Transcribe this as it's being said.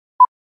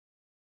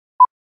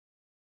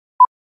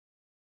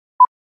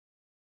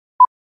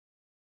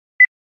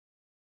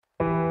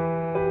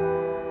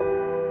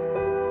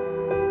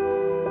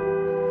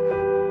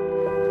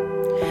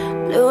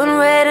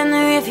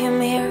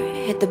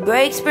the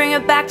brakes, bring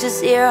it back to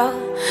zero.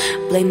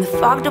 Blame the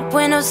fogged up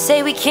windows,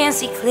 say we can't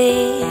see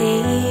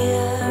clear.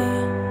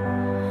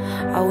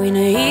 Are we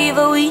naive,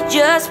 are we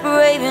just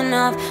brave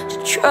enough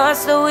to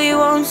trust that we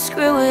won't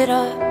screw it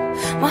up?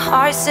 My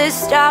heart says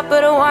stop,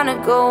 but I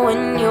wanna go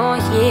when you're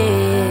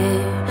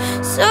here.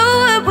 So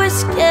what, we're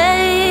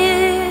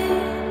scared,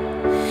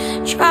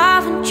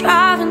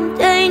 driving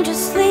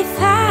dangerously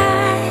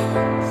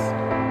fast.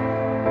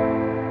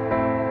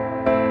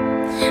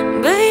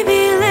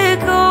 Baby, let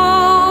go,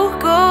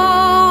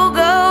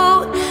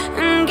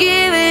 and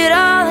give it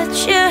all that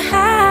you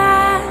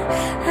have.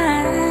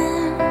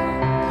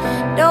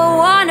 Don't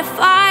wanna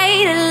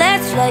fight it,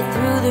 let's fly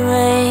through the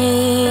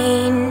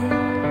rain.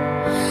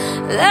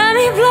 Let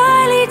me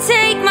blindly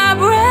take my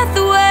breath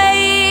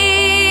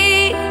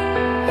away.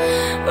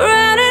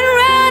 Round and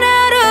round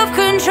out of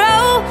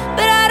control,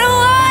 but I don't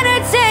wanna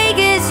take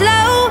it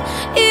slow,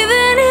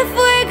 even if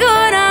we're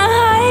gonna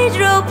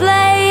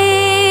hydroplane.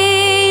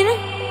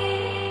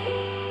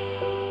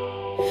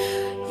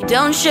 You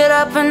don't shut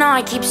up and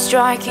I keep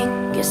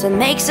striking, guess it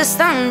makes us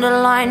thunder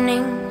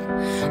lightning.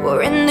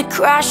 We're in the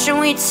crash and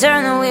we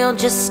turn the wheel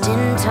just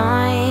in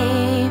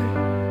time.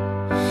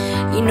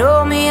 You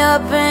know me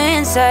up and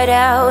inside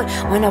out,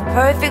 we're not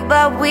perfect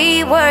but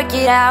we work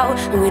it out,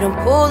 and we don't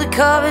pull the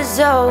covers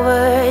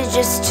over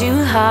just too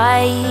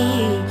high.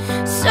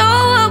 So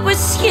what, we're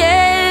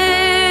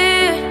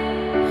scared,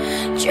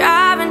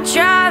 driving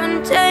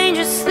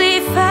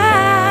dangerously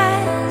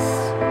fast.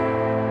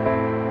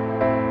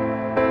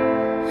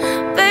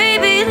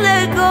 Baby,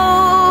 let go,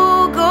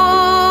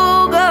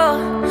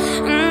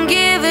 and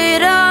give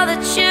it all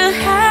that you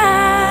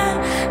have.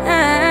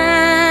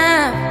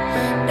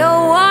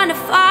 Don't wanna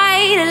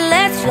fight it,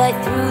 let's fly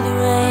through the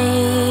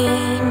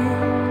rain.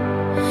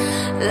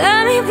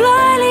 Let me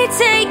blindly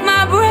take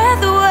my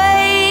breath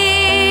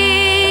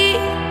away.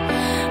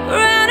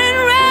 Round and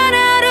round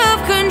out of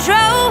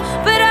control,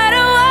 but I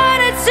don't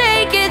wanna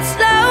take it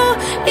slow,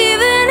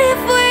 even if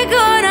we're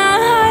gonna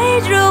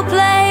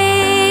hydroplane.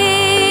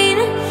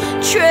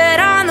 Tread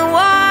on